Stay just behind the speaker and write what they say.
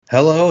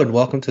Hello and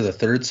welcome to the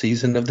third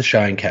season of the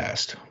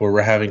Shinecast, where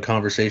we're having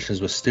conversations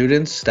with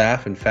students,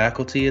 staff, and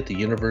faculty at the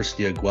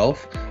University of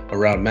Guelph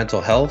around mental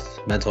health,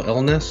 mental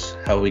illness,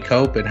 how we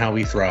cope, and how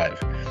we thrive.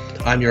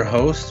 I'm your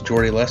host,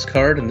 Jordie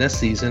Lescard, and this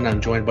season I'm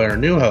joined by our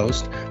new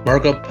host,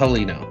 Marco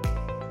Paulino.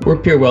 We're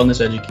peer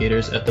wellness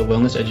educators at the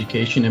Wellness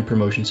Education and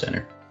Promotion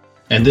Center.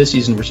 And this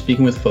season we're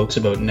speaking with folks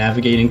about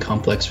navigating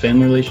complex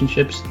family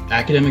relationships,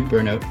 academic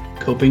burnout,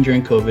 coping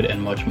during COVID, and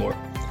much more.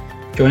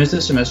 Join us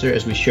this semester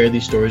as we share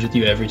these stories with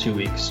you every 2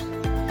 weeks. The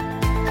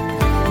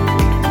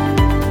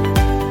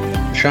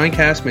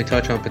Shinecast may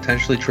touch on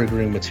potentially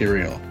triggering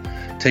material.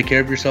 Take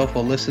care of yourself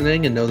while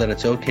listening and know that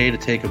it's okay to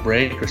take a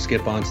break or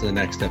skip on to the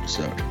next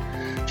episode.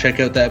 Check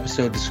out the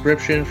episode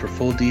description for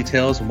full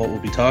details on what we'll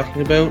be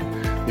talking about.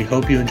 We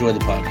hope you enjoy the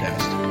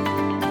podcast.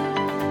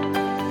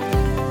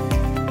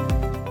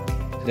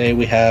 Today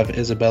we have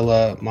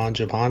Bella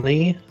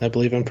Mangiapane. I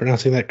believe I'm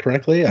pronouncing that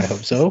correctly. I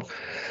hope so.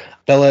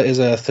 Bella is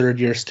a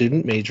third-year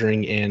student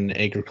majoring in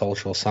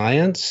agricultural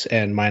science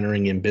and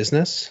minoring in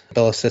business.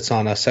 Bella sits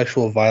on a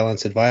sexual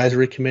violence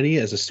advisory committee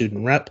as a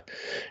student rep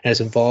and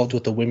is involved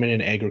with the Women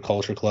in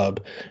Agriculture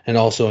Club and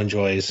also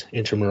enjoys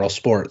intramural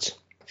sports.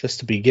 Just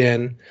to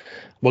begin,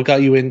 what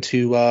got you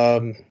into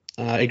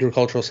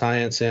agricultural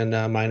science and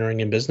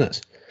minoring in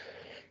business?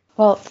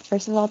 Well,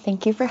 first of all,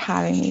 thank you for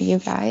having me, you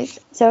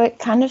guys. So it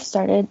kind of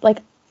started,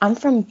 I'm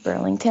from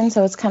Burlington,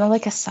 so it's kind of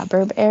like a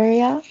suburb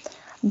area.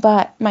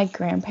 But my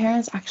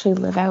grandparents actually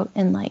live out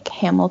in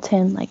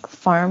Hamilton,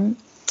 farm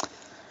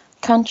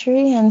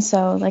country. And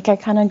so I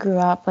kind of grew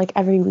up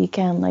every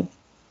weekend,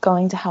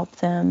 going to help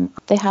them.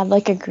 They had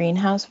a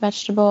greenhouse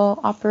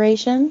vegetable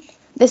operation.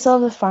 They still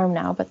have the farm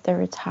now, but they're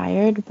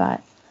retired.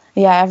 But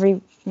yeah,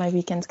 my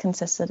weekends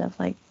consisted of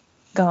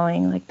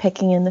going,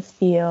 picking in the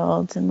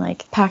fields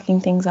and packing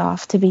things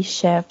off to be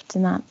shipped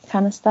and that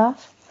kind of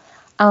stuff.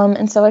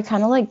 And so I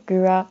kind of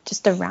grew up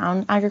just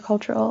around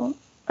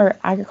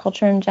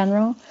agriculture in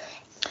general.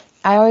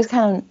 I always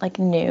kind of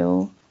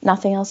knew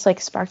nothing else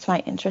sparked my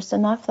interest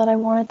enough that I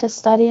wanted to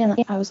study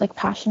and I was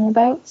passionate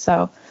about.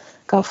 So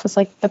golf was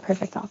the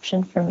perfect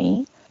option for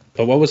me.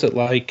 But what was it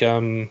like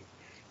coming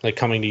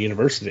to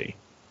university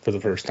for the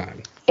first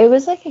time? It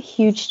was a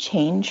huge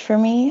change for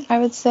me, I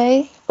would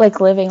say.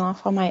 Living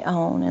off on my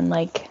own and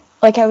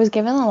I was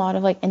given a lot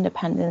of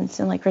independence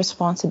and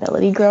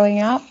responsibility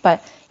growing up,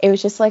 but it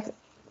was just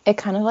it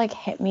kind of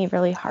hit me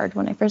really hard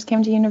when I first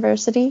came to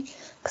university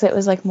because it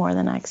was more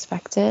than I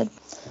expected.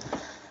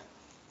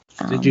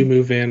 Did you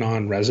move in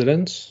on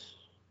residence?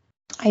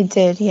 I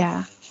did,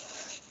 yeah.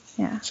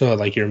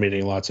 So you're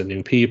meeting lots of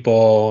new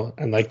people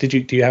and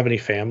do you have any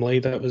family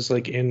that was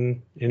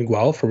in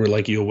Guelph, or were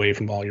you away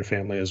from all your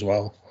family as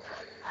well?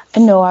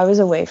 No, I was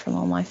away from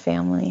all my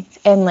family.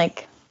 And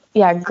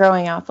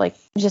growing up,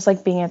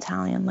 just being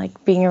Italian,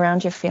 being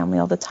around your family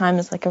all the time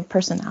is a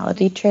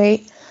personality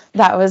trait.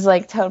 That was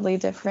totally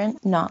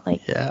different. Not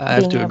yeah, I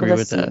have to agree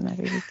with that.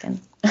 Every weekend.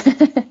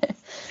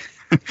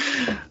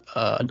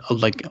 A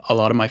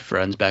lot of my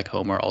friends back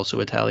home are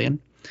also Italian,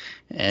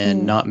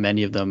 and not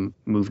many of them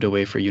moved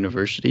away for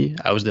university.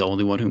 I was the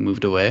only one who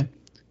moved away.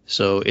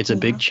 So it's a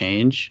big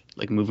change,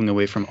 moving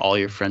away from all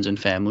your friends and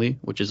family,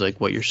 which is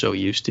what you're so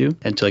used to,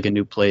 and to a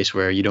new place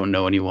where you don't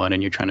know anyone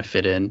and you're trying to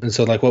fit in. And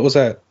so what was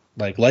that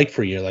like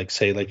for you?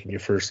 Say in your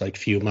first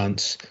few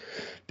months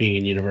being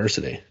in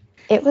university?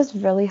 It was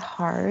really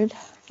hard.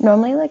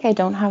 Normally, I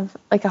don't have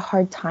a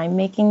hard time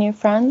making new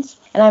friends.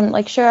 And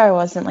I'm sure I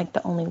wasn't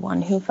the only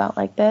one who felt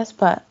like this,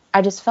 but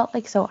I just felt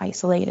so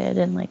isolated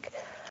and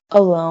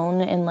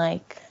alone. And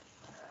I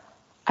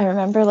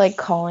remember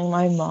calling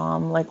my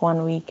mom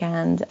one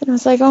weekend. And I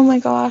was oh my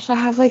gosh, I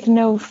have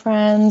no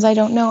friends. I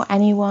don't know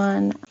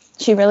anyone.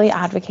 She really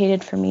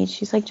advocated for me.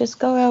 She's just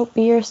go out,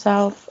 be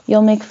yourself.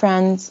 You'll make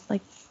friends.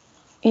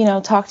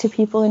 Talk to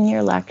people in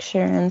your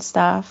lecture and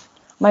stuff.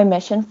 My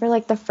mission for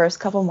the first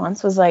couple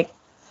months was I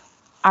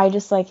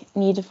just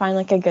need to find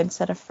a good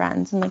set of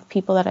friends and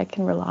people that I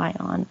can rely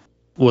on.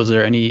 Was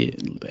there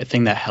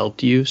anything that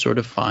helped you sort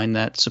of find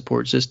that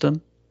support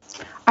system?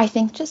 I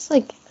think just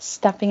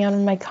stepping out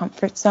of my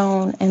comfort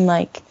zone and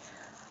I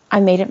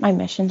made it my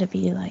mission to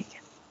be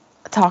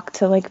talk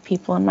to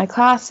people in my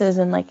classes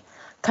and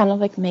kind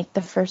of make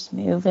the first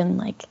move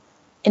and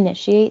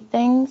initiate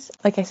things.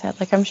 Like I said,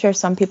 I'm sure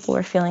some people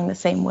were feeling the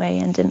same way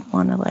and didn't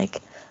want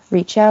to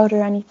reach out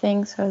or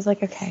anything. So I was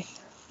okay,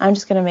 I'm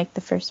just gonna make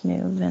the first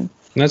move. And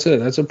that's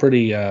a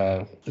pretty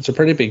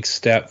big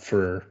step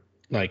for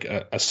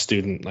a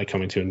student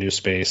coming to a new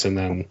space and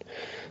then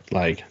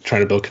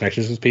trying to build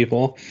connections with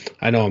people.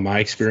 I know in my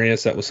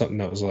experience that was something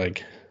that was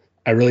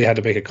I really had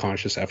to make a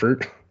conscious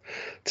effort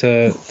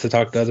to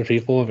talk to other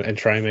people and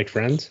try and make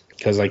friends,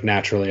 because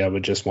naturally I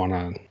would just want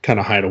to kind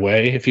of hide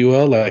away, if you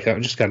will.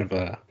 I'm just kind of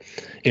a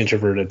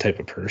introverted type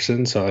of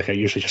person, so I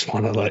usually just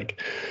want to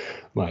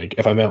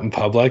if I'm out in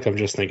public, I'm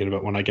just thinking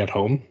about when I get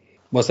home.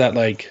 Was that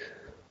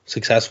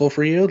successful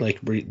for you?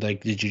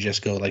 Did you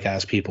just go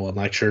ask people in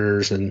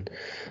lectures and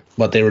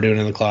what they were doing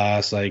in the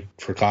class,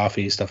 for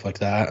coffee, stuff like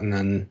that? And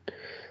then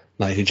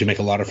did you make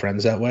a lot of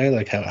friends that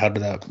way? How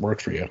did that work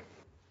for you?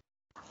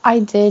 I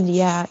did,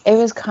 yeah. It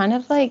was kind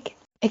of like,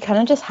 it kind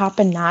of just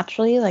happened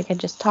naturally. Like, I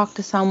just talked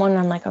to someone and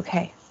I'm like,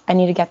 okay, I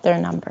need to get their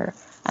number.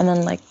 And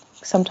then, like,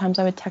 sometimes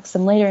I would text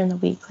them later in the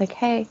week, like,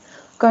 hey,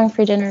 going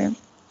for dinner.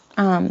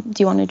 Do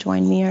you want to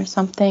join me or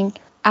something?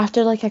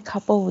 After, like, a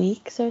couple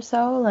weeks or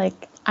so,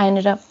 like, I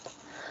ended up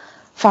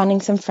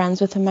finding some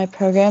friends within my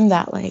program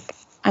that, like,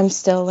 I'm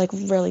still, like,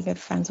 really good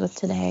friends with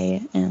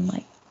today. And,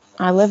 like,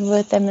 I live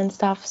with them and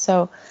stuff.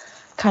 So,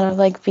 kind of,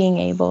 like, being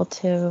able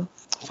to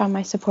find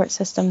my support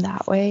system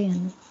that way,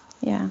 and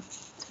yeah,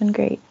 it's been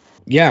great.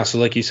 Yeah, so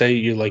like you say,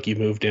 you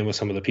moved in with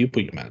some of the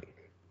people you met.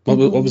 What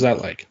was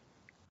that like?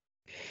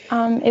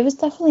 It was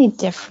definitely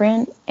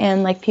different,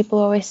 and like people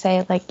always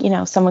say, like, you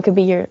know, someone could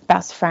be your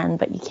best friend,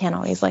 but you can't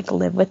always like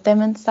live with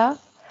them and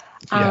stuff.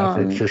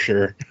 Yeah, for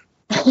sure.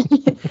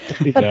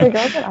 But Yeah. the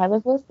girls that I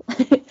live with,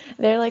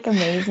 they're like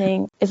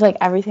amazing. It's like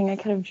everything I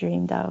could have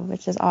dreamed of,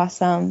 which is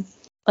awesome.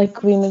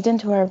 Like we moved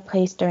into our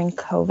place during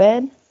COVID,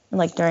 and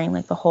like during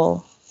like the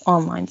whole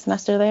online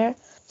semester there.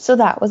 So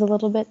that was a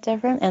little bit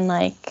different. And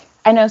like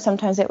I know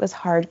sometimes it was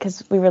hard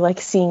because we were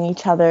like seeing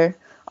each other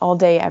all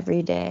day,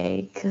 every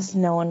day, because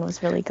no one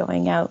was really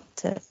going out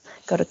to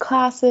go to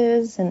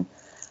classes, and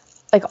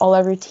like all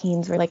our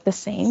routines were like the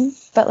same.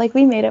 But like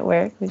we made it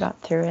work. We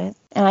got through it.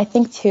 And I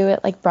think too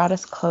it like brought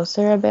us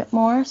closer a bit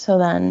more. So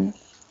then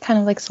kind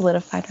of like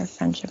solidified our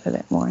friendship a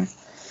bit more.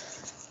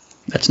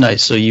 That's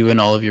nice. So you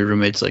and all of your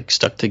roommates like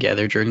stuck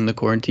together during the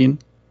quarantine?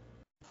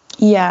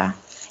 Yeah.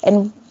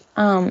 And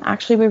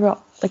actually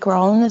we're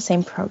all in the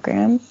same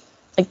program,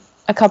 like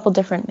a couple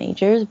different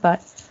majors,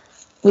 but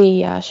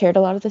we shared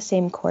a lot of the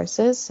same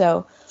courses.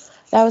 So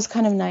that was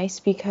kind of nice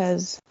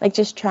because like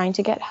just trying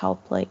to get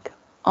help like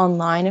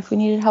online if we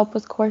needed help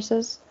with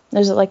courses,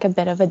 there's like a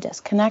bit of a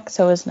disconnect.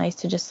 So it was nice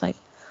to just like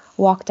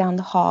walk down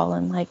the hall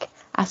and like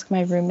ask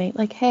my roommate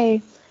like,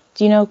 hey,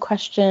 do you know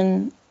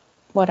question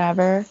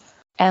whatever?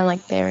 And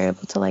like they were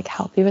able to like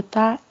help you with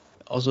that.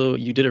 Also,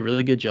 you did a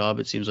really good job,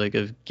 it seems like,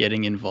 of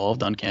getting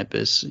involved on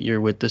campus.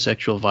 You're with the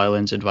Sexual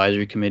Violence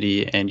Advisory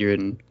Committee and you're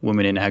in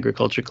Women in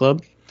Agriculture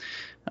Club.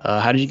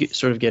 How did you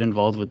sort of get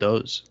involved with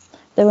those?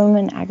 The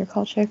Women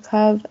Agriculture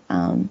Club,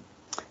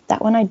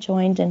 that one I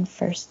joined in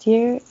first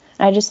year. And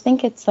I just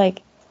think it's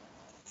like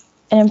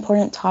an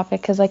important topic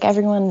because like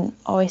everyone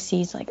always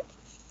sees like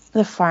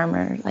the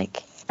farmer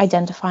like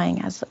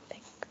identifying as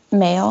like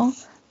male,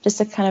 just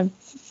to kind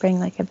of bring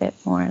like a bit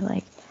more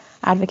like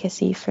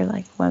advocacy for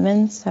like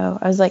women. So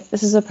I was like,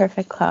 this is a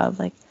perfect club,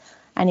 like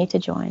I need to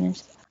join.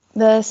 And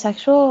the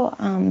Sexual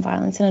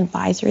Violence and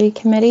Advisory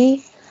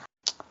Committee,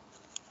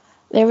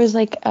 there was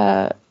like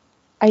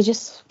I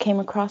just came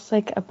across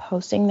like a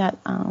posting that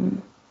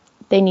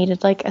they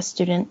needed like a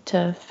student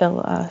to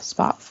fill a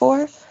spot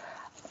for.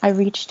 I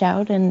reached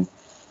out and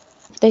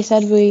they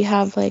said we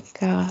have like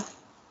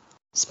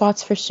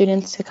spots for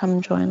students to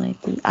come join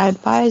like the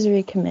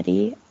advisory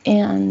committee.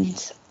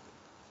 And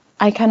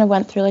I kind of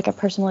went through like a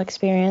personal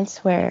experience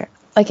where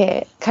like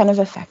it kind of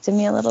affected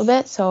me a little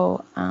bit.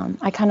 So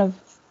I kind of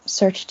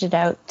searched it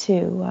out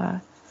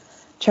to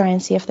try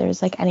and see if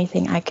there's like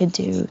anything I could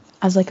do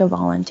as like a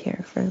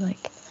volunteer for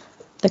like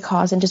the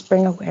cause and just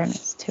bring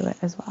awareness to it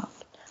as well.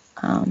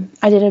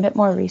 I did a bit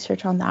more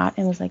research on that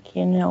and was like,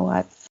 you know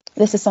what,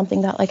 this is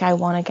something that like I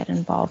want to get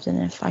involved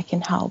in if I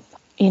can help,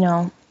 you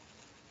know,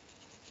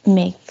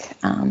 make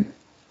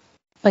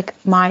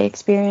like my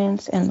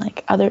experience and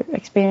like other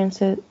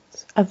experiences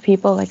of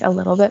people like a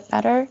little bit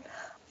better,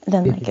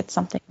 then like it's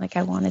something like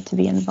I wanted to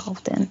be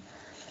involved in.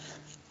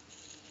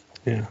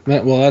 Yeah.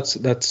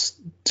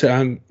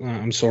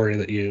 I'm sorry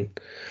that you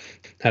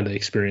had to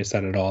experience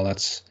that at all.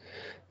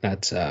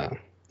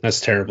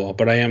 That's terrible.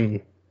 But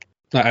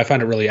I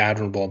find it really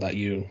admirable that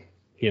your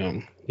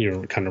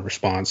kind of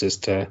response is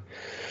to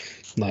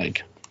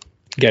like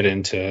get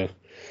into,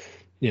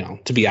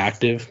 to be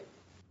active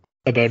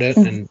about it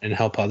and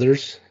help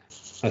others.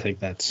 I think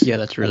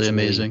that's really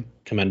amazing.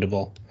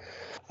 Commendable.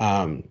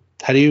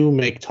 How do you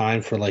make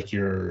time for like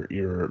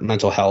your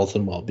mental health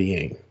and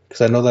well-being?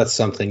 Because I know that's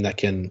something that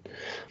can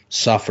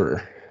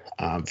suffer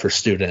for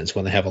students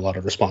when they have a lot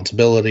of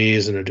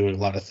responsibilities and are doing a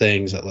lot of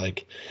things that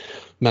like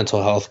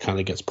mental health kind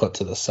of gets put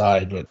to the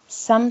side. But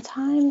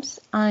sometimes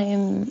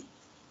I'm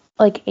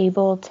like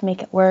able to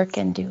make it work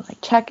and do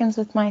like check-ins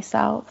with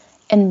myself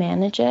and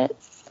manage it.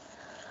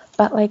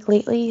 But like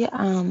lately,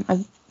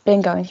 I've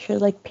been going through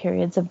like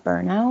periods of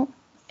burnout,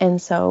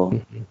 and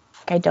so like,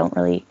 I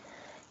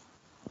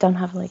don't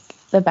have like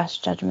the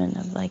best judgment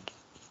of like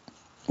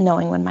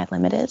knowing when my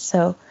limit is.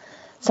 So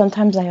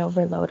sometimes I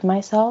overload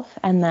myself,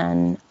 and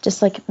then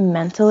just like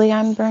mentally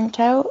I'm burnt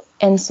out.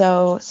 And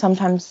so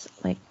sometimes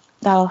like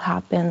that'll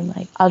happen.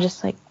 Like I'll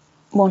just like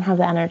won't have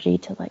the energy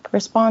to like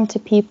respond to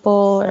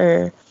people,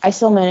 or I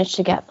still manage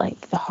to get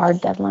like the hard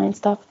deadline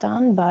stuff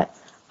done, but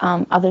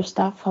other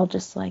stuff I'll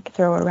just like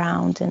throw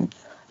around and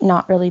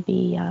not really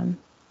be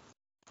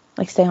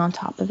like stay on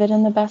top of it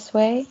in the best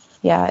way.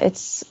 Yeah,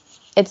 it's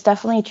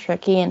definitely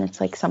tricky, and it's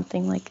like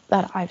something like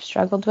that I've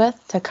struggled with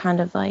to kind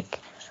of like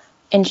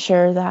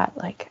ensure that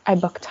like I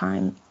book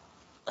time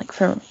like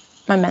for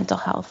my mental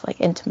health like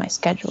into my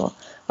schedule,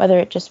 whether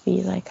it just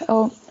be like,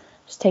 oh,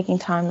 just taking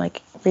time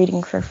like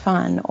reading for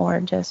fun, or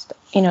just,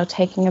 you know,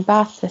 taking a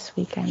bath this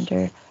weekend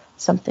or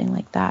something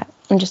like that,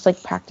 and just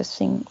like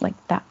practicing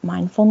like that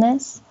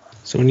mindfulness.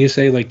 So when you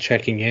say like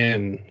checking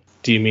in,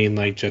 do you mean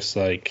like just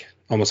like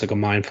almost like a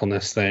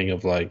mindfulness thing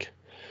of like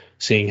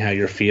seeing how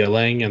you're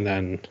feeling and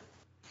then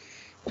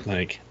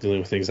like dealing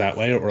with things that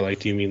way, or like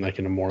do you mean like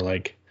in a more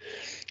like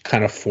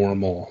kind of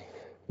formal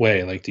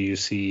way? Like do you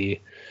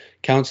see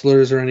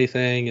counselors or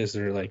anything? Is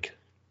there like,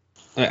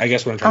 I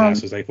guess what I'm trying to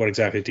ask is like what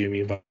exactly do you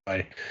mean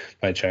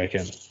by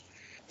check-in?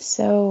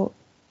 So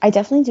I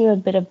definitely do a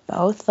bit of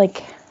both.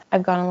 Like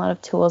I've gotten a lot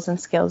of tools and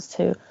skills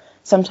to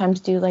sometimes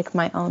do like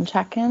my own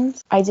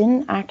check-ins. I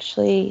didn't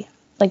actually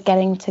like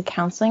getting to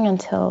counseling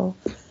until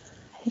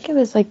I think it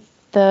was like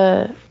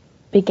the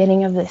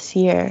beginning of this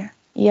year.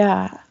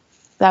 Yeah,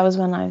 that was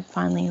when I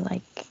finally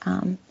like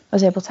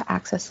was able to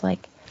access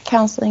like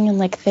counseling and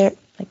like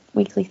like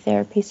weekly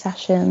therapy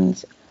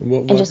sessions.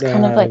 What And just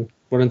kind of like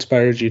what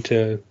inspired you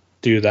to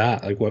do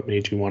that? Like what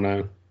made you want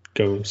to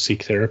go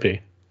seek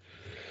therapy?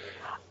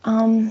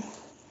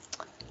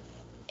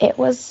 It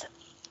was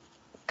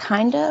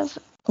kind of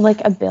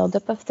like a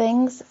buildup of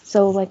things.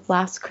 So like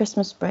last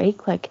Christmas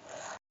break, like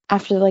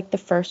after like the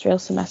first real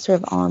semester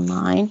of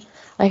online,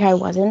 like I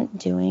wasn't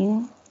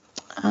doing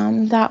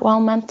that well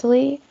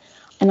mentally,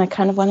 and I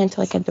kind of went into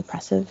like a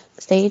depressive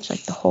stage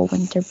like the whole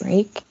winter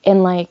break.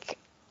 And like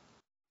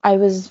I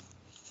was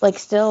like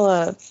still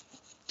a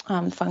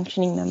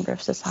functioning member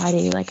of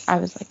society. Like I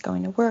was like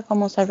going to work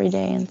almost every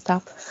day and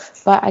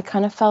stuff, but I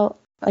kind of felt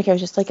like I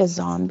was just like a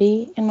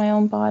zombie in my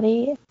own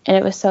body, and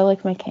it was so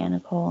like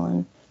mechanical,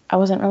 and I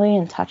wasn't really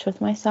in touch with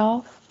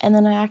myself. And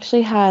then I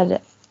actually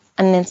had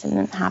an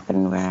incident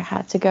happen where I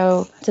had to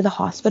go to the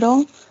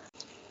hospital.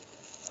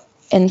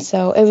 And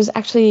so it was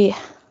actually,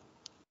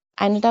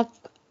 I ended up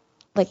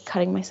like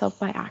cutting myself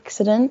by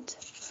accident,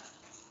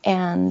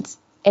 and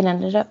it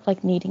ended up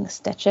like needing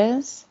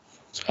stitches.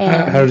 So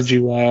And how did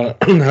you how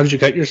did you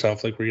cut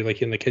yourself? Like were you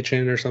like in the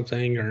kitchen or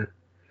something, or?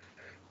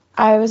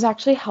 I was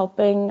actually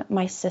helping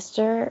my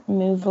sister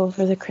move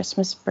over the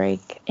Christmas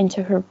break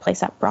into her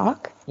place at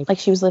Brock. Like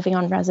she was living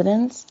on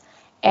residence,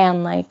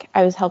 and like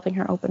I was helping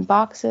her open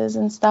boxes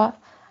and stuff.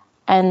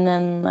 And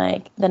then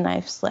like the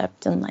knife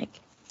slipped and like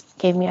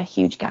gave me a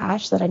huge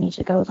gash that I need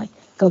to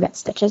go get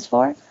stitches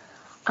for.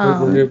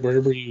 Where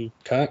were you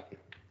cut?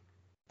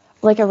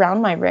 Like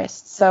around my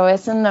wrist. So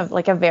it's in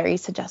like a very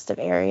suggestive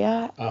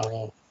area.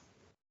 Oh.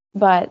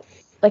 But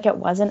like it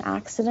was an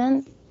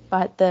accident,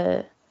 but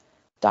the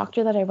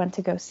doctor that I went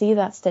to go see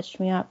that stitched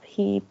me up,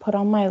 he put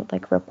on my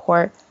like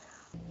report.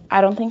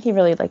 I don't think he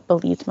really like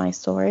believed my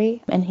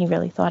story, and he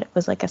really thought it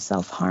was like a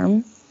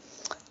self-harm.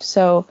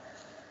 So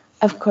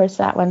of course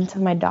that went to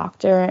my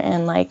doctor,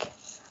 and like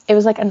it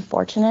was like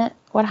unfortunate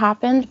what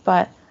happened,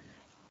 but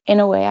in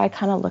a way I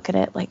kind of look at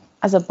it like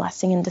as a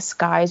blessing in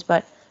disguise,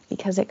 but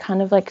because it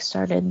kind of like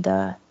started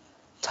the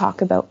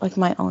talk about like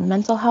my own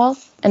mental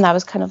health, and that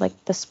was kind of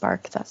like the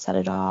spark that set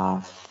it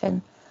off.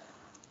 And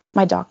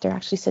my doctor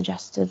actually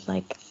suggested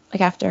like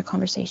after a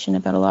conversation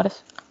about a lot of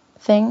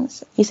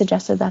things, he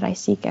suggested that I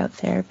seek out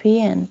therapy,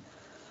 and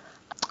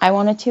I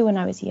wanted to when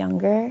I was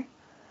younger.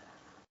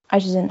 I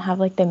just didn't have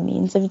like the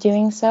means of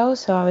doing so,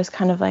 so I was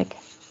kind of like,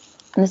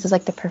 and this is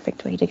like the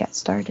perfect way to get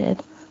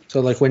started. So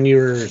like when you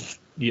were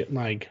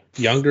like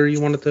younger,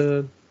 you wanted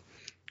to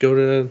go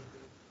to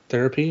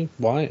therapy?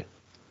 Why?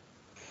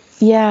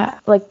 Yeah,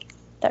 like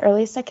the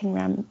earliest I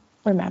can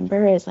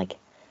remember is like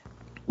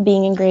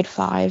being in grade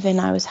 5,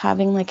 and I was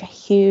having like a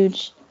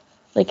huge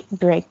like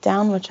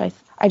breakdown, which I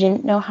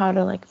didn't know how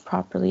to like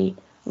properly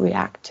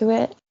react to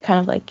it, kind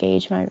of like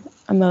gauge my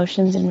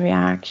emotions and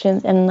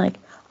reactions. And like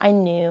I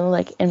knew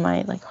like in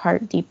my like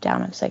heart deep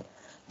down I was like,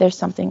 there's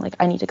something, like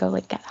I need to go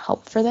like get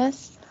help for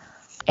this.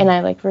 And I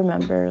like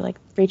remember like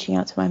reaching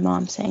out to my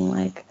mom saying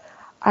like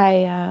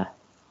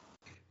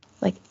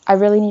I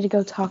really need to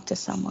go talk to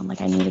someone,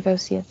 like I need to go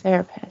see a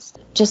therapist.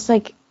 Just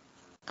like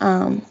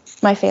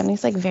my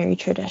family's like very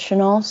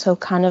traditional, so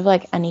kind of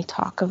like any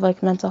talk of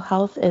like mental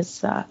health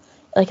is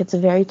like it's a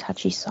very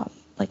touchy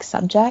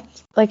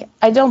subject. Like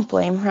I don't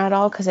blame her at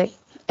all, because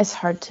it's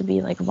hard to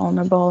be like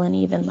vulnerable and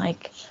even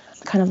like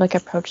kind of like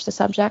approach the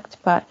subject.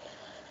 But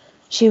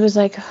she was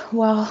like,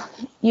 well,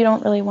 you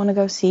don't really want to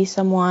go see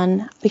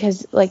someone,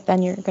 because like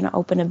then you're going to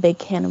open a big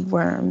can of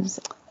worms,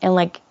 and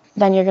like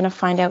then you're going to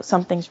find out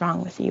something's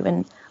wrong with you,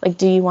 and like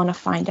do you want to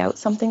find out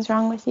something's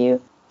wrong with you?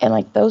 And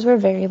like those were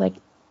very like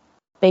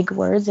big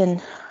words,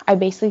 and I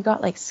basically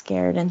got like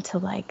scared into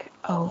like,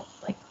 oh,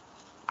 like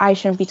I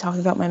shouldn't be talking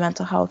about my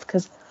mental health,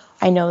 because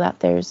I know that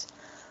there's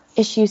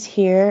issues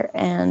here,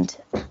 and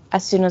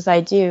as soon as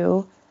I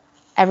do,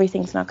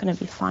 everything's not going to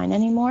be fine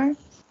anymore.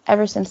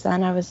 Ever since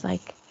then, I was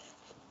like,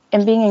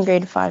 and being in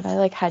grade 5, I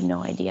like had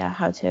no idea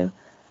how to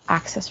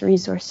access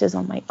resources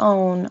on my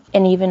own,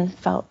 and even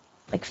feel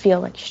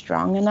like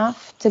strong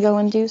enough to go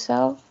and do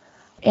so,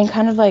 and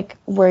kind of like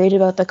worried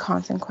about the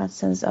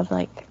consequences of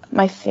like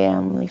my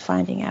family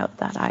finding out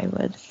that I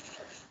would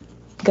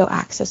go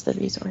access the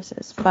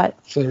resources. But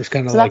So there's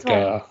kind of so that's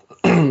like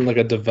why like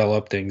a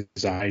developed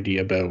anxiety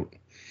about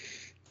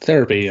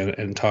therapy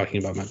and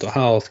talking about mental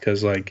health,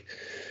 because like,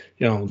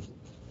 you know,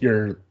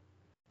 you're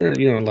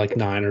like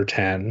 9 or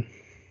 10,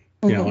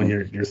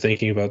 and you're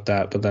thinking about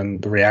that, but then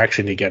the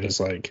reaction you get is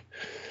like,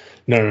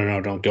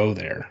 no, don't go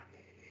there.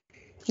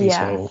 And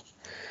yeah. so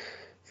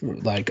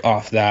like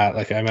off that,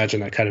 like I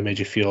imagine that kind of made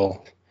you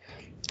feel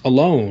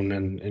alone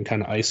and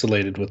kind of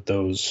isolated with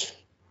those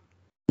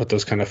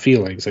kind of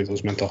feelings, like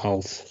those mental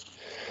health,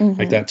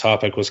 like that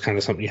topic was kind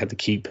of something you had to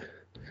keep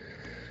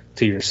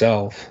to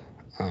yourself.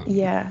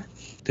 Yeah,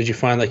 Did you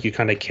find like you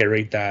kind of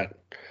carried that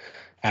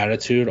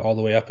attitude all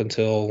the way up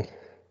until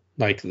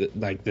like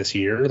this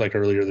year, like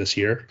earlier this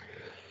year?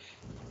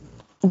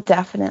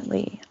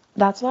 definitely.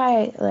 That's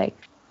why like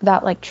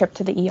that like trip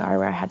to the ER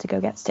where I had to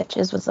go get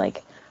stitches was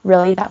like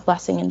really that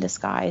blessing in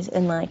disguise.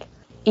 And like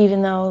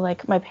even though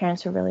like my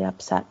parents were really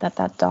upset that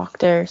that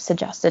doctor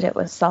suggested it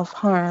was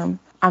self-harm,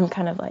 I'm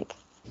kind of like,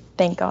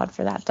 thank God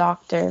for that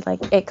doctor.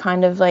 Like it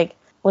kind of like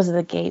was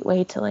the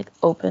gateway to like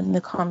open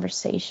the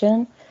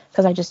conversation,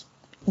 because I just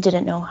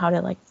didn't know how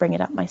to like bring it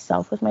up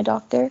myself with my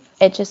doctor.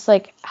 It just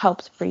like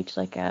helped breach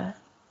like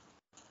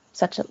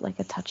such a like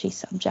a touchy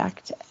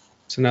subject.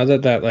 So now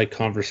that like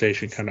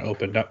conversation kind of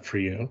opened up for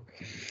you,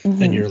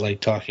 and you're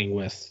like talking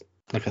with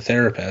like a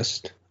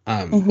therapist,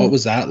 what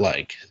was that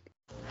like?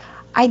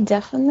 I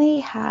definitely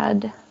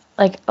had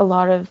like a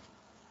lot of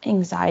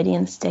anxiety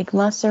and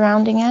stigma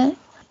surrounding it.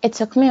 It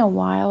took me a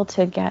while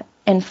to get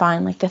and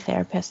find like the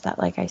therapist that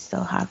like I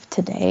still have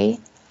today.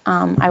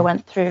 I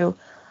went through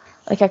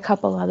like a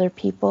couple other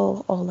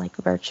people, all like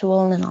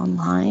virtual and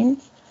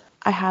online.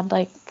 I had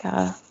like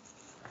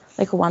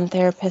one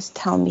therapist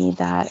tell me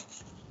that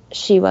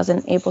she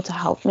wasn't able to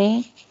help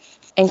me,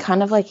 and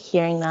kind of like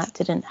hearing that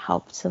didn't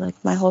help to like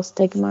my whole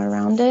stigma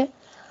around it.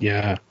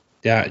 Yeah,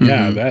 I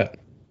bet.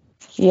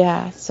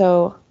 Yeah,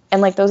 so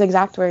and like those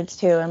exact words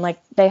too, and like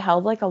they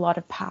held like a lot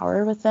of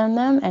power within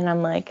them, and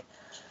I'm like,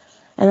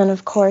 and then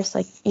of course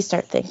like you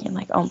start thinking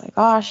like, oh my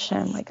gosh,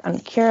 I'm like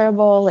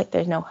uncurable, like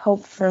there's no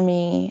hope for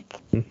me.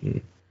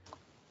 And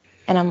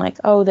I'm like,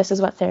 oh, this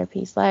is what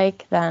therapy's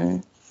like.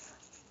 Then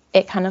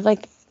it kind of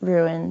like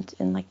ruined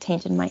and like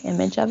tainted my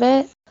image of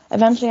it.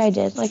 Eventually I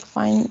did like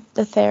find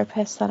the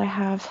therapist that I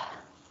have,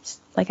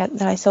 like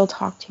that I still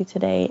talk to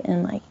today,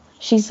 and like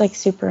she's like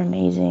super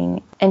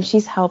amazing, and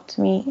she's helped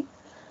me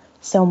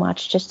so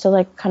much just to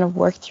like kind of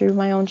work through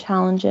my own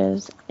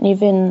challenges and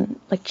even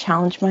like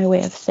challenge my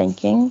way of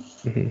thinking,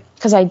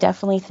 because I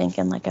definitely think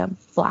in like a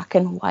black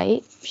and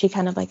white. She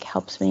kind of like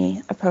helps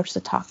me approach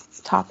the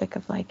topic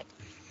of like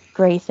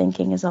gray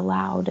thinking is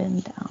allowed,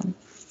 and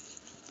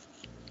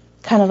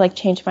kind of like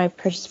change my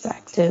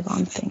perspective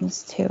on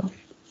things too.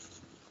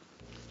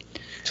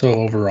 So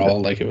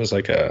overall, like it was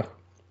like a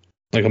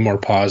more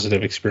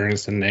positive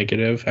experience than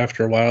negative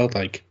after a while.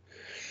 Like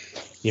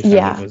you found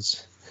Yeah,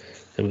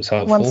 it was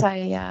helpful. once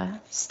I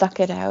stuck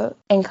it out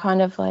and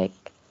kind of like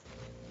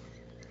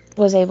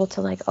was able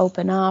to like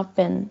open up,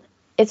 and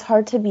it's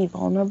hard to be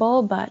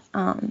vulnerable, but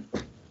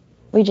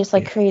we just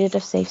like created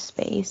a safe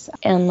space,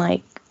 and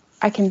like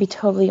I can be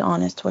totally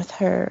honest with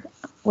her,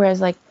 whereas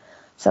like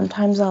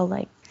sometimes I'll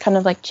like kind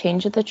of like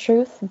change the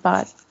truth,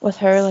 but with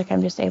her like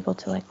I'm just able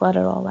to like let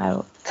it all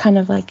out, kind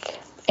of like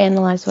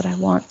analyze what I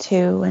want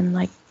to, and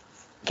like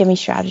give me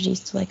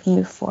strategies to like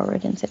move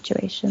forward in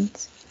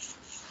situations.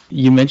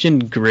 You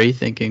mentioned gray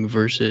thinking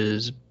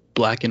versus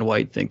black and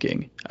white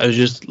thinking. I was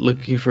just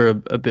looking for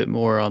a bit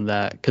more on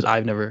that, because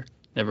I've never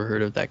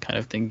heard of that kind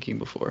of thinking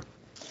before.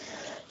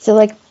 So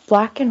like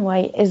black and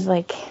white is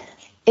like,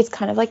 it's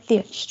kind of like the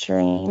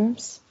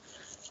extremes.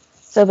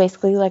 So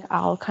basically like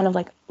I'll kind of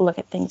like look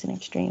at things in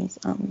extremes.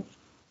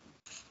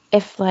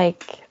 If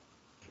like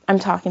I'm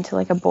talking to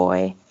like a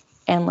boy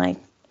and like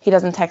he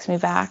doesn't text me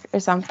back or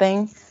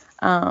something,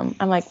 I'm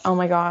like, oh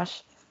my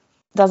gosh,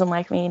 doesn't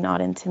like me,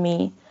 not into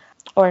me.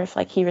 Or if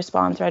like he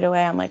responds right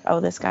away, I'm like, oh,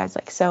 this guy's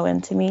like so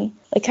into me,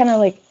 like kind of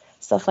like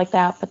stuff like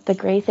that. But the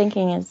gray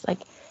thinking is like,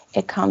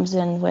 it comes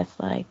in with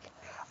like,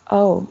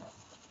 oh,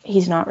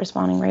 he's not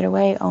responding right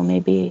away, oh,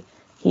 maybe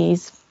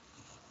he's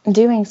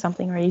doing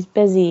something or he's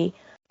busy.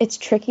 It's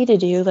tricky to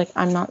do. Like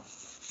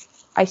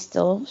I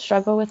still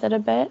struggle with it a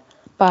bit,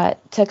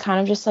 but to kind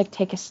of just like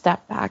take a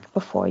step back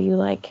before you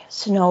like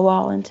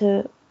snowball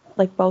into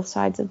like both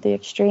sides of the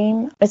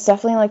extreme, it's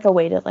definitely like a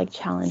way to like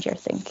challenge your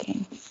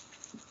thinking.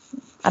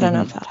 I don't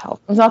know if that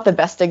helped. It's not the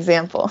best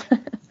example.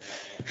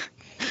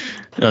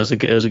 No, it was a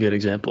good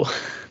example.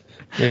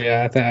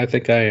 Yeah, I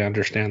think I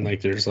understand.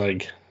 Like there's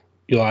like,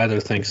 you'll either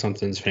think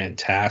something's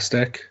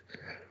fantastic,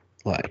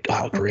 like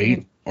oh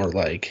great, or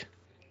like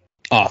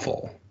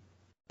awful.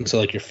 And so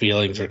like your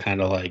feelings are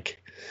kind of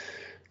like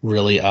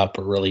really up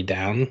or really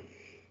down,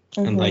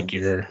 and like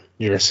your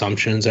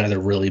assumptions are either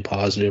really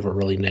positive or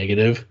really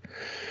negative.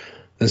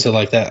 And so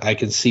like that, I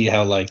can see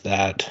how like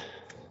that,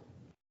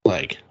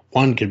 like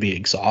one could be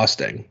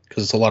exhausting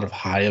because it's a lot of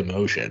high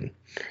emotion,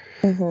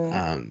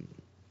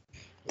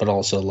 but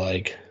also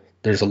like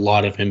there's a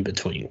lot of in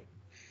between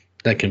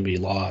that can be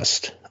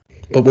lost.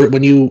 But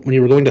when you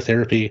were going to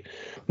therapy,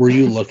 were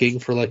you looking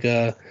for like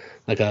a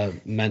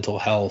mental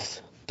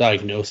health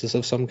diagnosis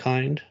of some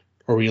kind,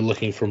 or were you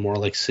looking for more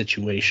like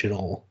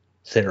situational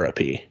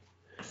therapy?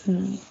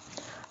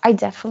 I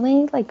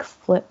definitely like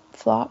flip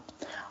flop.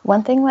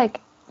 One thing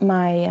like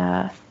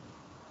my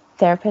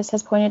therapist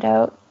has pointed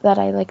out that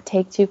I like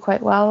take to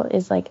quite well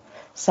is like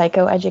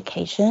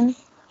psychoeducation,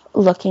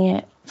 looking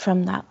at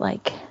from that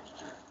like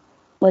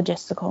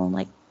logistical and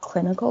like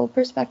clinical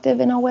perspective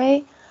in a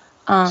way.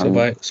 So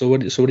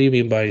what do you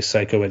mean by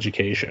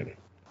psychoeducation?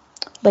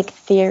 Like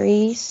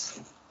theories,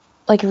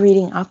 like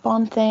reading up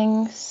on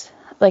things,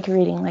 like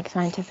reading like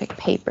scientific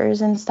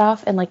papers and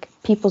stuff, and like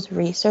people's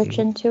research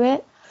into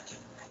it.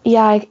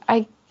 Yeah,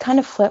 I kind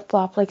of flip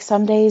flop. Like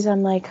some days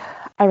I'm like,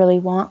 I really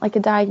want like a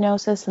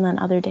diagnosis, and then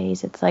other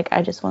days it's like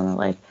I just want to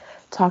like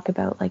talk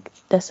about like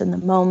this in the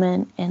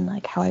moment and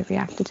like how I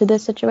reacted to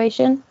this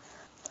situation.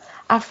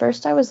 At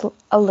first I was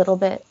a little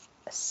bit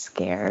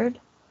scared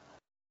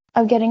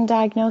of getting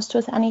diagnosed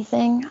with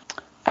anything.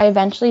 I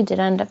eventually did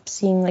end up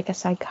seeing like a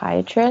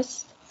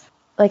psychiatrist.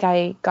 Like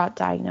I got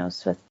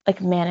diagnosed with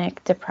like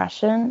manic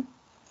depression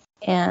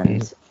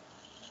and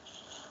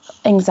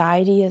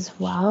anxiety as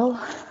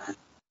well.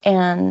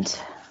 And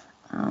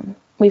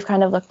we've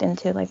kind of looked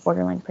into like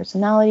borderline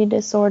personality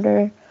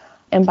disorder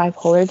and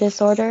bipolar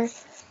disorder.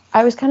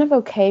 I was kind of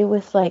okay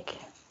with like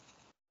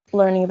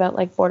learning about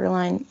like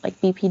borderline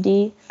like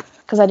BPD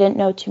because I didn't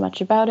know too much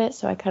about it,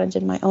 so I kind of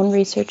did my own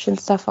research and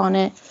stuff on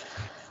it.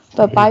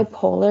 But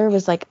bipolar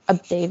was like a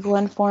big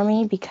one for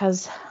me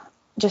because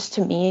just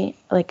to me,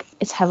 like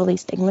it's heavily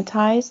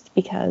stigmatized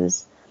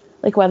because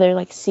like whether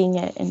like seeing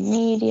it in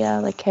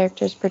media, like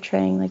characters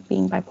portraying like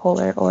being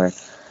bipolar, or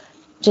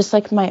just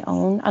like my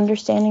own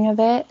understanding of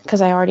it,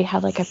 because I already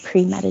had like a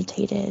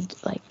premeditated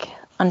like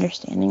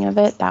understanding of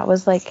it, that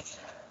was like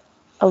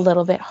a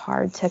little bit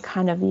hard to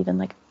kind of even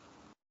like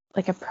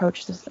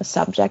approach a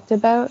subject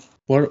about.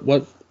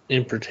 What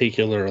in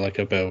particular like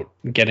about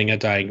getting a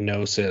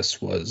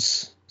diagnosis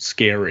was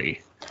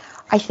scary?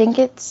 I think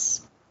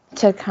it's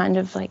to kind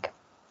of like,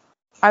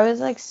 I was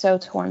like so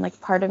torn.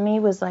 Like part of me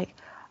was like,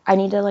 I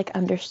need to like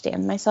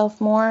understand myself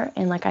more,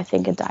 and like I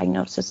think a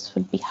diagnosis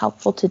would be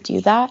helpful to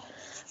do that.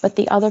 But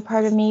the other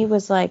part of me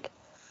was like,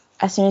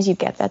 as soon as you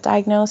get that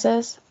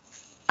diagnosis,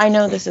 I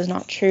know this is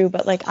not true,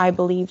 but like I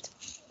believed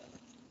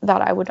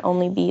that I would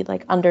only be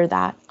like under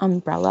that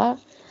umbrella,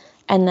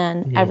 and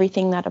then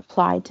everything that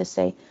applied to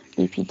say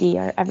BPD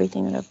or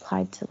everything that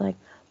applied to like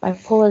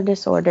bipolar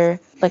disorder,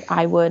 like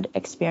I would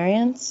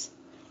experience.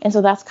 And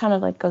so that's kind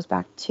of like goes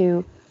back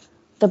to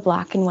the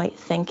black and white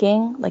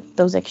thinking, like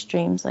those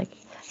extremes, like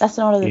that's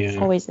not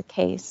always the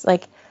case.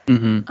 Like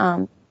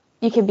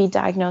you could be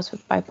diagnosed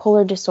with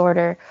bipolar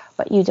disorder,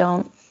 but you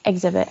don't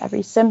exhibit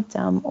every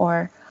symptom,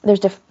 or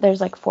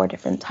there's like 4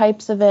 different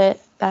types of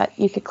it that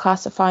you could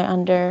classify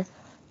under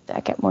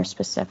that get more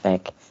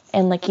specific,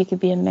 and like you could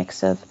be a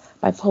mix of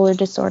bipolar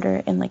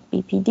disorder and like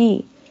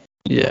BPD.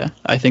 Yeah,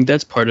 I think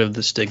that's part of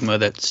the stigma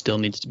that still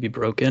needs to be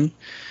broken,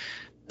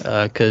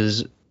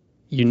 because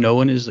no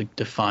one is like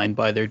defined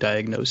by their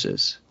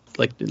diagnosis.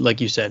 Like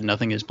you said,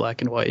 nothing is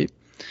black and white.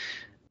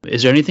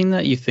 Is there anything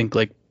that you think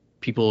like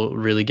people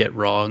really get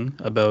wrong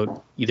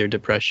about either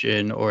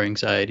depression or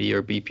anxiety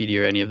or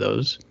BPD or any of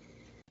those?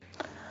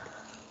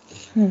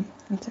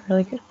 That's a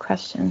really good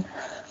question.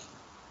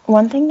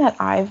 One thing that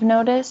I've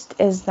noticed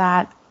is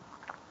that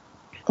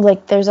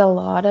like there's a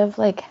lot of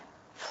like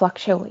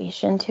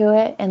fluctuation to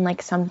it, and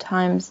like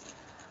sometimes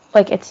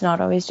like it's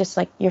not always just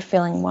like you're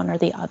feeling one or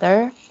the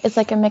other. It's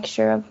like a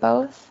mixture of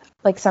both.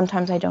 Like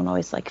sometimes I don't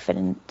always like fit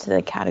into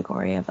the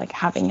category of like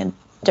having a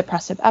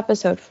depressive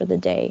episode for the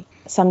day.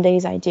 Some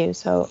days I do.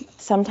 So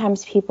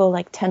sometimes people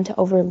like tend to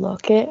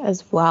overlook it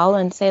as well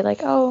and say like,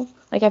 oh,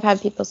 like I've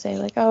had people say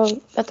like,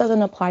 oh, that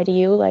doesn't apply to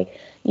you. Like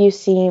you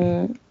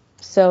seem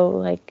so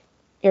like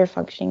you're a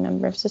functioning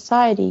member of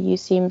society. You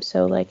seem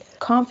so like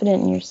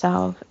confident in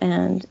yourself,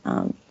 and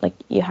like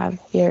you have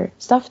your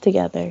stuff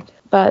together.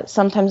 But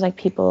sometimes like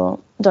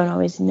people don't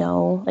always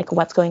know like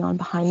what's going on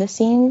behind the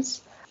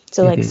scenes.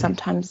 So like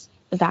sometimes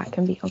that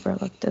can be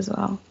overlooked as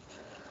well.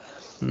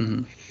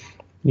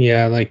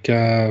 Yeah, like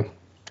I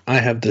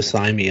have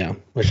dysthymia,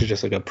 which is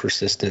just like a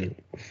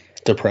persistent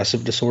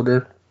depressive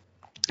disorder.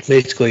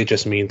 Basically, it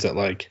just means that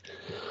like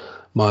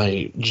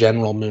my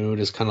general mood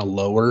is kind of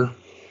lower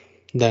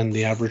than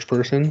the average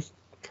person,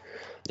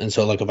 and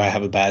so like if I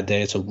have a bad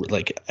day,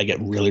 like I get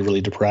really really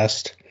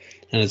depressed,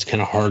 and it's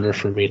kind of harder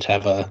for me to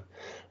have a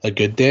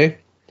good day.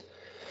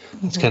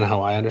 That's kind of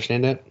how I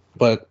understand it.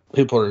 But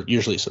people are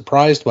usually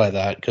surprised by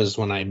that, because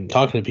when I'm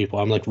talking to people,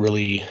 I'm like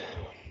really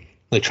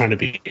like trying to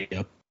be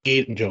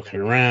upbeat and joking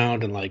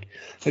around and like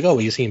oh,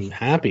 well, you seem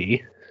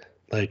happy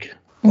like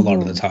a lot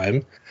of the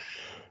time.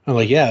 I'm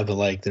like, yeah, but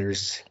like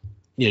there's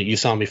you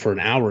saw me for an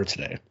hour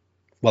today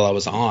while I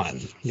was on,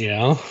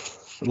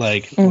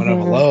 like when I'm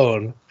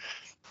alone,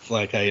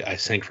 like I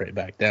sink right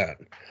back down.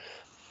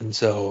 And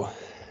so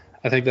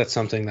I think that's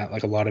something that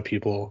like a lot of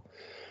people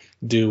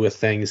do with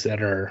things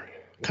that are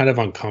kind of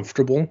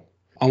uncomfortable.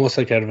 almost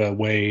like out of a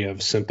way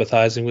of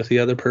sympathizing with the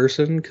other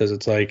person, because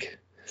it's like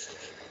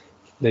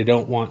they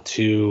don't want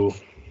to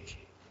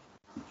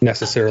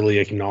necessarily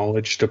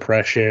acknowledge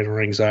depression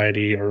or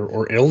anxiety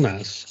or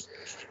illness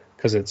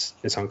because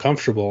it's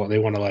uncomfortable, and they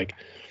want to like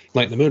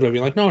lighten the mood by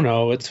being like,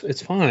 no,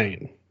 it's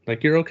fine,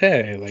 like you're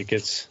okay, like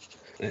it's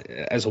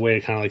as a way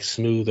to kind of like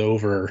smooth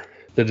over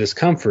the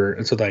discomfort.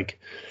 And so like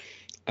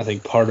I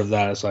think part of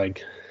that is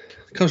like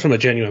it comes from a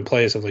genuine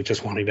place of like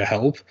just wanting to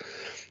help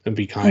and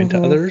be kind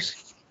to others.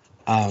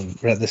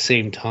 But at the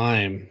same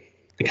time,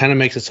 it kind of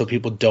makes it so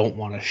people don't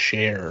want to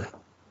share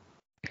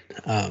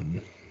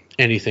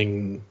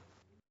anything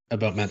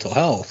about mental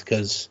health,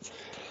 because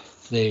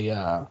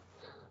they're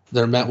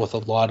met with a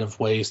lot of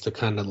ways to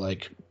kind of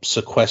like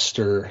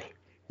sequester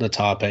the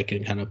topic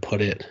and kind of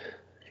put it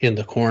in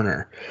the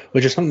corner,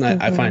 which is something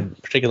that I find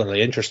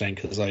particularly interesting,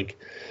 because like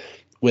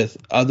with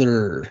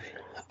other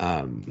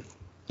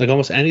like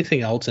almost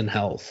anything else in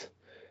health,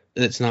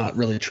 it's not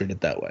really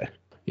treated that way.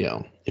 You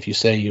know, if you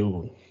say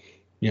you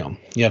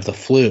have the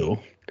flu,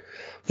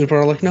 people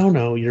are like,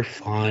 no, you're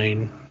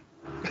fine.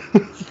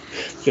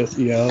 Just,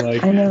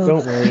 like,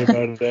 don't worry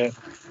about it.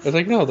 It's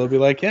like, no, they'll be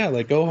like, yeah,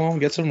 like, go home,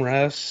 get some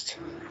rest.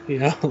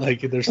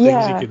 Like, there's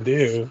things you can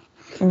do.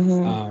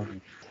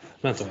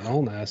 Mental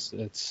illness,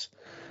 it's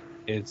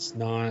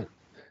not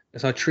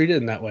treated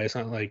in that way. It's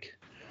not like,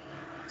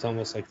 it's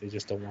almost like they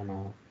just don't want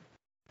to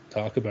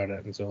talk about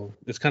it. And so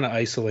it's kind of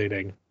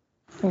isolating,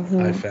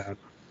 I found.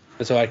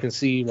 And so I can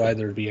see why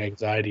there'd be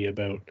anxiety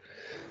about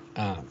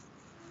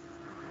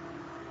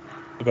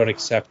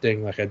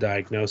accepting like a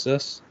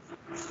diagnosis.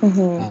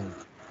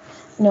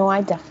 No,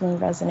 I definitely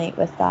resonate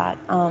with that.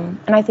 And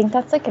I think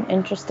that's like an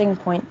interesting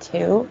point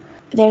too.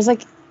 There's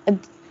like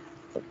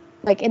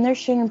and there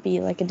shouldn't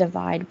be like a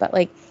divide, but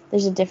like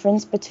there's a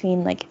difference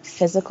between like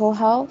physical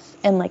health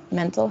and like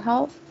mental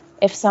health.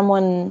 If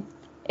someone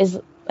is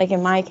like,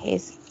 in my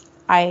case,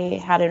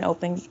 I had an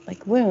open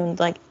like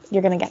wound, like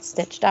you're going to get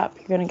stitched up,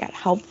 you're going to get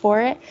help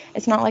for it.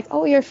 It's not like,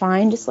 oh, you're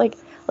fine, just like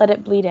let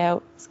it bleed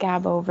out,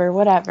 scab over,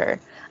 whatever.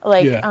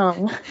 Like,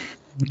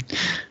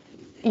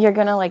 you're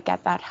going to like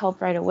get that help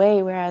right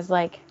away. Whereas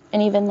like,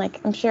 and even like,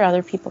 I'm sure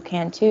other people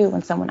can too,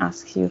 when someone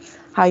asks you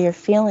how you're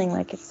feeling,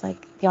 like it's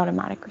like the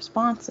automatic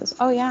response is,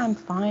 oh yeah, I'm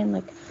fine.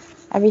 Like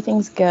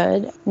everything's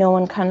good. No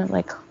one kind of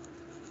like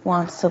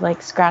wants to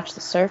like scratch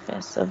the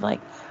surface of like,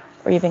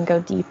 or even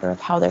go deeper of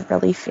how they're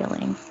really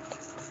feeling.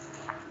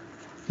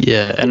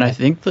 Yeah, and I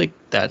think like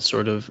that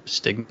sort of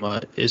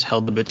stigma is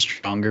held a bit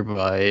stronger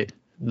by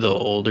the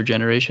older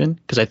generation,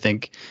 because I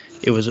think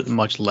it was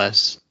much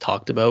less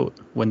talked about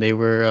when they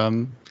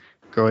were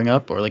growing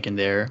up, or like in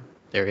their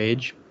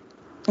age.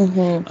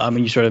 And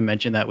you sort of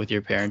mentioned that with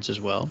your parents as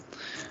well.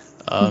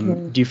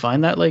 Do you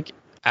find that like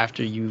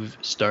after you've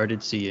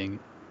started seeing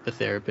the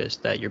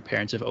therapist that your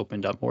parents have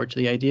opened up more to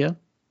the idea?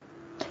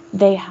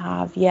 They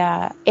have,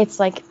 yeah. It's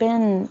like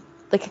been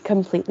like a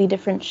completely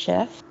different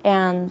shift,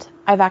 and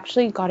I've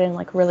actually gotten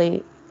like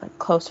really like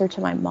closer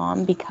to my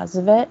mom because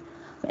of it,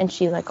 and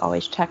she like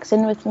always checks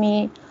in with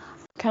me.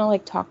 Kind of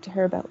like talk to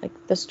her about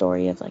like the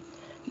story of like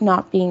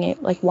not being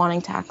like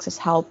wanting to access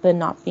help and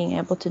not being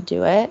able to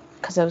do it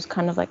because I was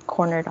kind of like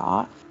cornered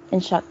off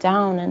and shut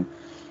down. And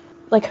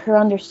like her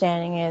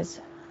understanding is,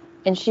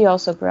 and she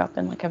also grew up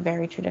in like a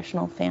very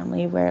traditional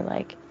family where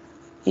like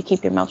you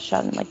keep your mouth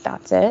shut and like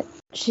that's it.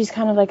 She's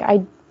kind of like,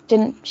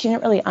 she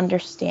didn't really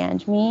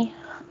understand me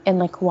and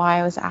like why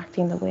I was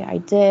acting the way I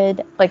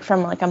did, like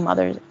from like a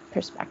mother's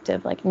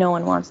perspective. Like no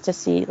one wants to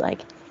see like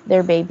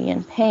their baby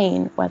in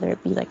pain, whether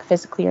it be like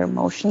physically or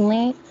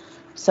emotionally.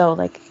 So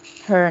like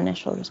her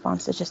initial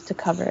response is just to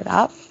cover it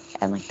up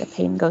and like the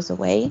pain goes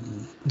away.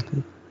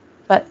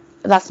 But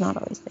that's not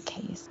always the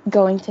case.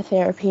 Going to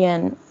therapy,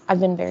 and I've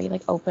been very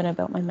like open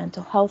about my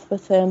mental health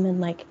with them, and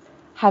like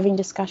having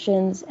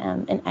discussions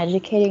and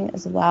educating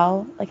as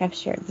well. Like I've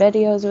shared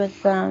videos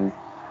with them,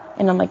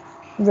 and I'm like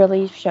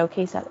really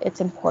showcase that it's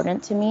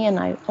important to me, and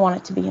I want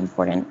it to be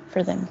important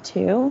for them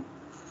too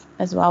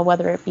as well,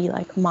 whether it be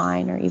like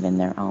mine or even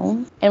their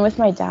own. And with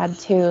my dad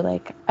too,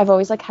 like I've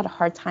always like had a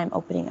hard time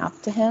opening up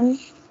to him,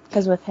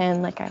 because with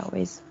him like I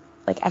always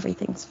like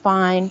everything's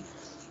fine.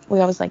 We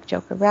always like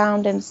joke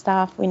around and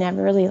stuff. We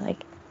never really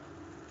like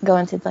go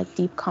into like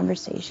deep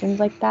conversations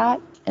like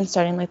that. And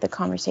starting like the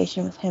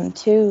conversation with him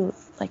too,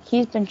 like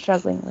he's been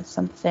struggling with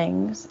some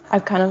things.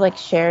 I've kind of like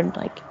shared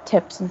like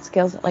tips and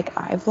skills that like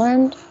I've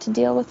learned to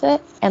deal with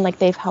it, and like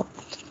they've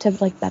helped to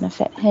like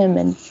benefit him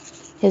and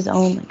his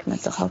own like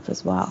mental health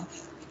as well.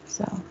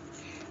 So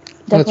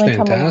definitely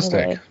come a long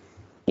way.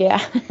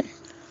 Yeah.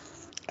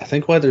 I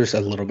think why there's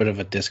a little bit of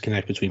a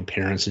disconnect between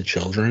parents and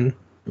children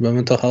about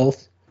mental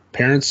health.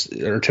 Parents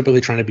are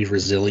typically trying to be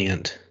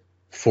resilient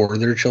for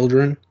their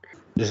children.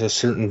 There's a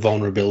certain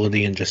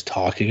vulnerability in just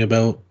talking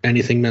about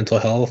anything mental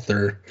health,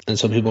 and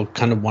some people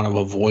kind of want to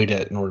avoid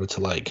it in order to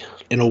like,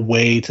 in a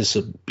way,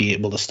 to be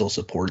able to still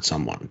support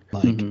someone.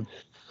 Like,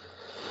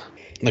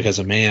 like as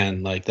a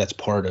man, like that's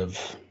part of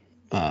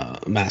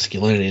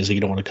masculinity, is that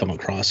you don't want to come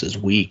across as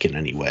weak in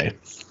any way.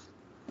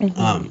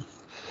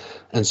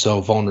 And so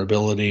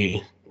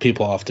vulnerability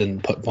people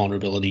often put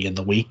vulnerability in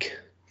the weak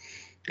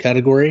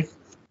category.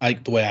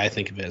 The way I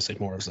think of it is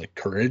like more as like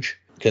courage,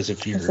 because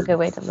if That's a good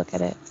way to look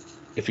at it.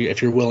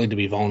 If you're willing to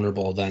be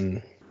vulnerable,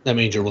 then that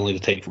means you're willing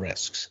to take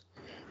risks.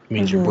 It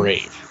means you're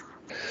brave.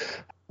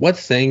 What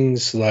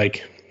things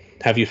like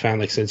have you found,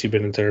 like, since you've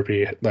been in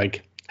therapy,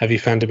 like have you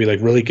found to be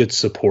like really good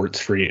supports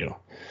for you?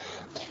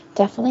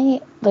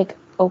 Definitely, like,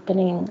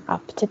 opening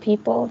up to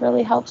people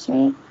really helps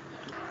me.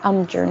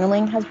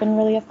 Journaling has been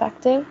really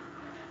effective.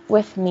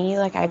 With me,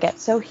 like, I get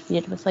so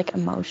heated with, like,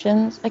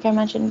 emotions, like I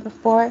mentioned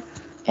before.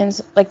 And,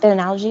 like, the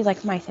analogy,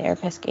 like, my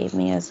therapist gave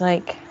me is,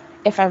 like,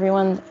 if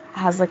everyone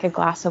has, like, a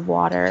glass of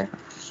water,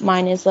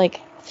 mine is,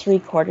 like,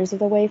 3/4 of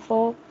the way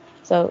full.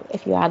 So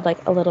if you add,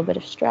 like, a little bit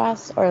of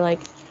stress or, like,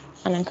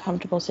 an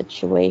uncomfortable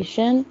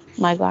situation,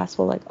 my glass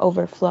will, like,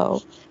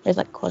 overflow. There's,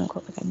 like,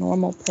 quote-unquote, like, a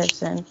normal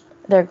person,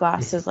 their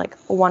glass is, like,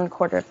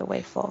 1/4 of the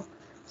way full.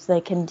 So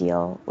they can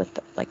deal with,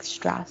 like,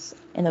 stress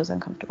in those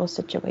uncomfortable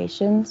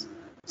situations.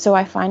 So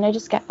I find I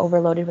just get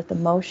overloaded with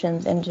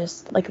emotions, and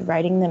just, like,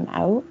 writing them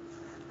out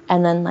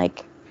and then,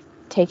 like,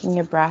 taking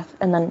a breath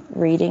and then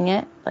reading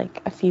it,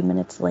 like, a few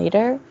minutes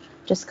later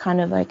just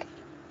kind of, like,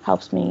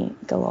 helps me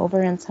go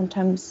over. And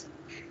sometimes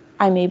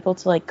I'm able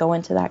to, like, go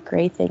into that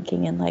gray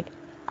thinking and, like,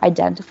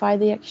 identify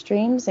the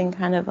extremes and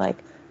kind of, like,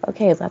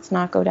 okay, let's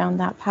not go down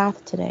that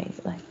path today.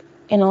 Like,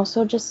 and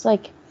also just,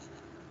 like,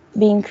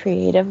 being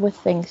creative with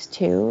things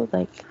too.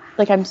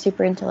 Like I'm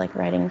super into, like,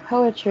 writing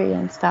poetry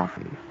and stuff.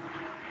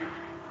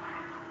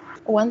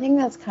 One thing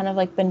that's kind of,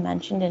 like, been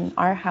mentioned in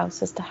our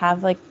house is to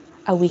have, like,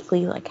 a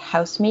weekly, like,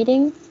 house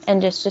meeting,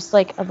 and just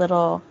like a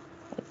little,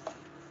 like,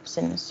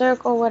 sit in a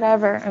circle,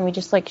 whatever, and we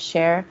just, like,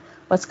 share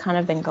what's kind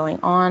of been going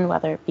on,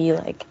 whether it be,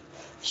 like,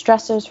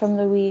 stressors from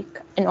the week,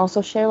 and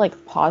also share,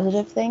 like,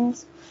 positive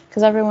things,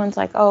 because everyone's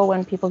like, oh,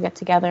 when people get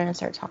together and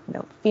start talking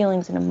about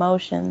feelings and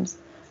emotions,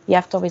 you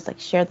have to always, like,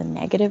 share the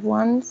negative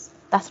ones.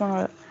 That's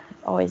not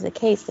always the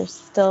case. There's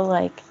still,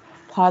 like,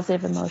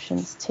 positive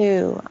emotions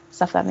too,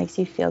 stuff that makes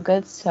you feel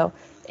good. So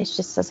it's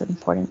just as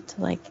important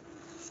to, like,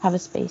 have a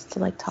space to,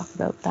 like, talk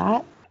about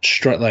that.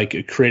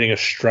 Like creating a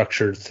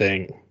structured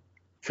thing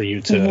for you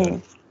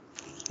to,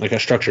 like, a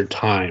structured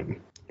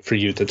time for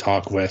you to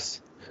talk with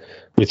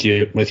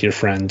your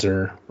friends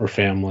or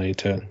family,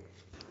 to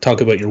talk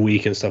about your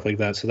week and stuff like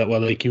that, so that way,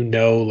 like,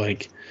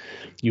 like,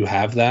 you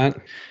have that.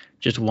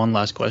 Just one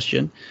last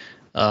question.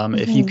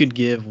 If you could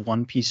give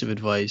one piece of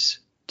advice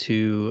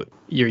to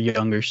your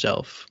younger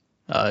self,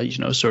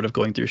 sort of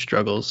going through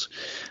struggles,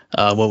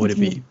 what would it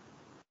be?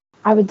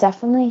 I would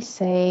definitely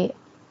say,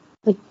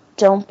 like,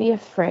 don't be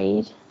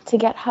afraid to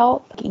get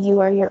help.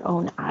 You are your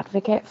own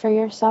advocate for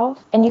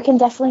yourself, and you can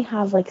definitely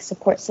have, like,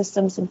 support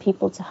systems and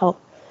people to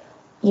help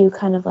you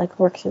kind of, like,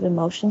 work through the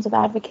motions of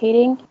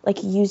advocating.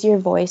 Like, use your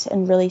voice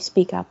and really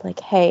speak up, like,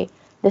 hey,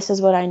 this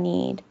is what I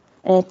need.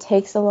 And it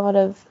takes a lot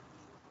of,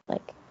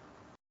 like,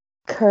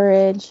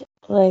 courage,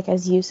 like,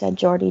 as you said,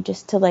 Jordie,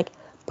 just to, like,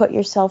 put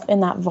yourself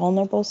in that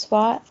vulnerable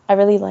spot. I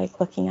really like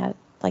looking at it,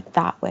 like,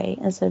 that way,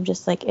 instead of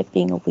just, like, it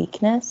being a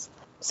weakness.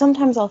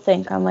 Sometimes I'll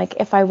think, I'm like,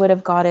 if I would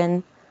have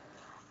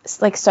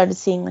started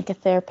seeing, like, a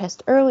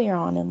therapist earlier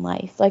on in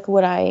life, like,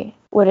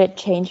 would it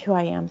change who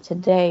I am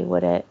today?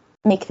 Would it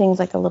make things,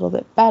 like, a little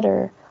bit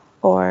better?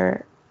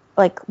 Or,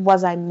 like,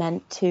 was I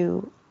meant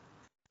to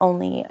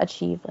only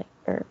achieve, like,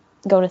 or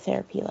go to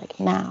therapy, like,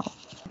 now?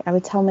 I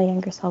would tell my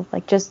younger self,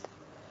 like, just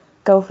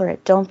go for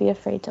it. Don't be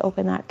afraid to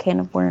open that can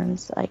of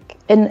worms. Like,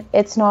 and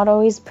it's not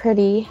always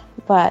pretty,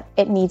 but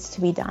it needs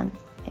to be done.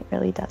 It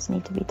really does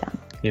need to be done.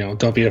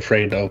 Don't be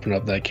afraid to open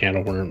up that can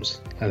of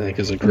worms, I think,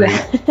 is a great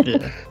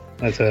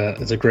that's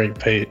a great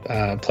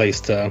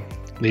place to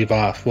leave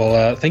off.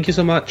 Well, thank you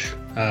so much,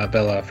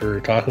 Bella, for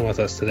talking with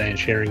us today and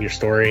sharing your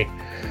story.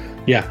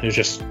 Yeah, it was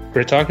just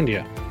great talking to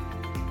you.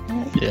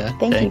 Yeah,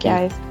 thank you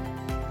guys.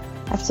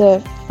 I have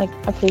to, like,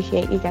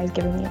 appreciate you guys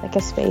giving me, like,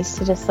 a space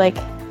to just, like,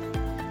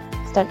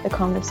 start the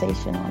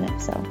conversation on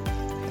it. So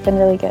it's been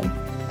really good.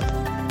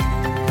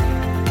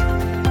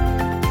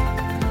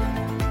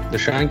 The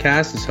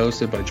Shinecast is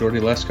hosted by Jordie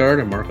Lescard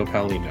and Marco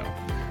Paulino.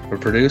 We're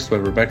produced by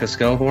Rebecca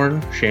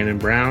Skellhorn, Shannon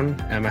Brown,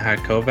 Emma Hack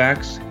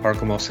Kovacs,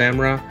 Arkamo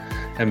Samra,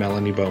 and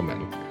Melanie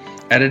Bowman.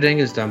 Editing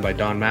is done by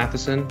Don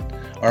Matheson.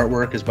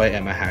 Artwork is by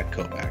Emma Hack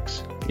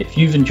Kovacs. If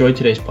you've enjoyed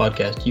today's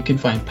podcast, you can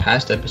find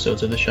past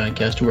episodes of the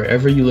Shinecast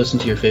wherever you listen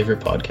to your favorite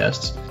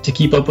podcasts. To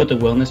keep up with the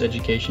Wellness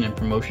Education and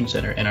Promotion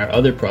Center and our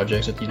other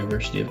projects at the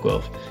University of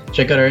Guelph,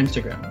 check out our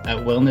Instagram at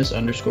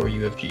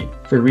wellness_UFG.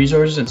 For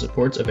resources and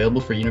supports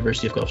available for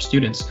University of Guelph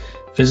students,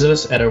 visit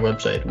us at our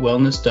website,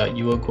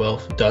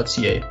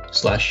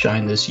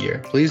 wellness.uoguelph.ca/shine this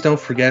year. Please don't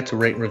forget to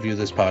rate and review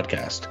this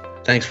podcast.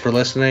 Thanks for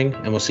listening,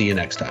 and we'll see you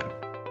next time.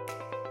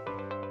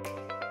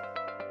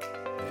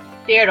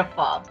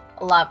 Beautiful.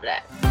 Loved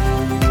it.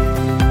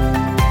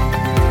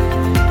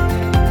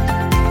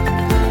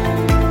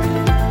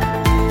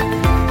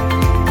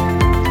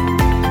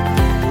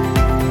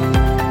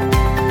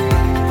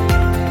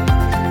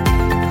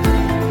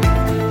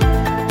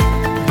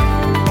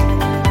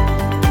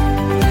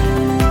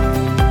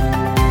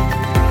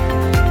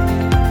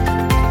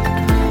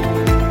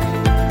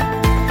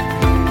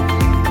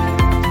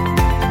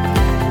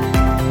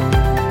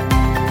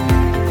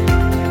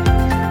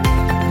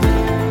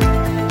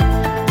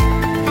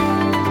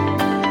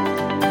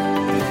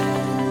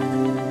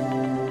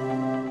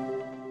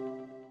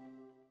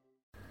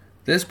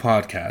 This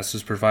podcast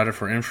is provided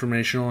for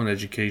informational and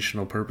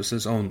educational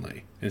purposes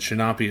only and should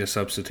not be a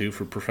substitute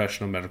for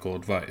professional medical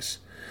advice.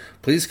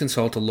 Please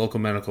consult a local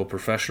medical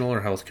professional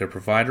or healthcare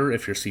provider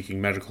if you're seeking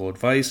medical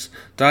advice,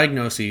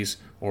 diagnoses,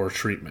 or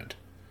treatment.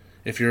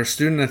 If you're a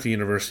student at the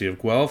University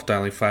of Guelph,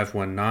 dialing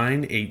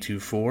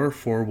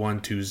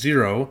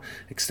 519-824-4120,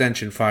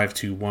 extension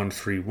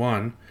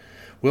 52131,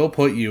 we'll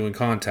put you in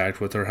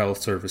contact with our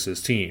health services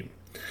team.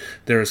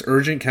 There is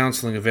urgent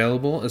counseling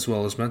available, as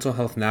well as mental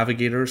health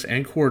navigators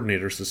and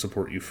coordinators to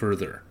support you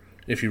further.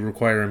 If you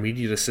require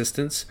immediate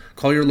assistance,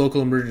 call your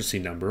local emergency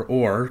number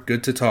or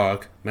Good to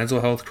Talk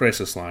mental health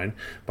crisis line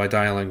by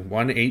dialing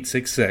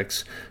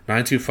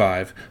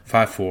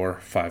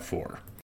 1-866-925-5454.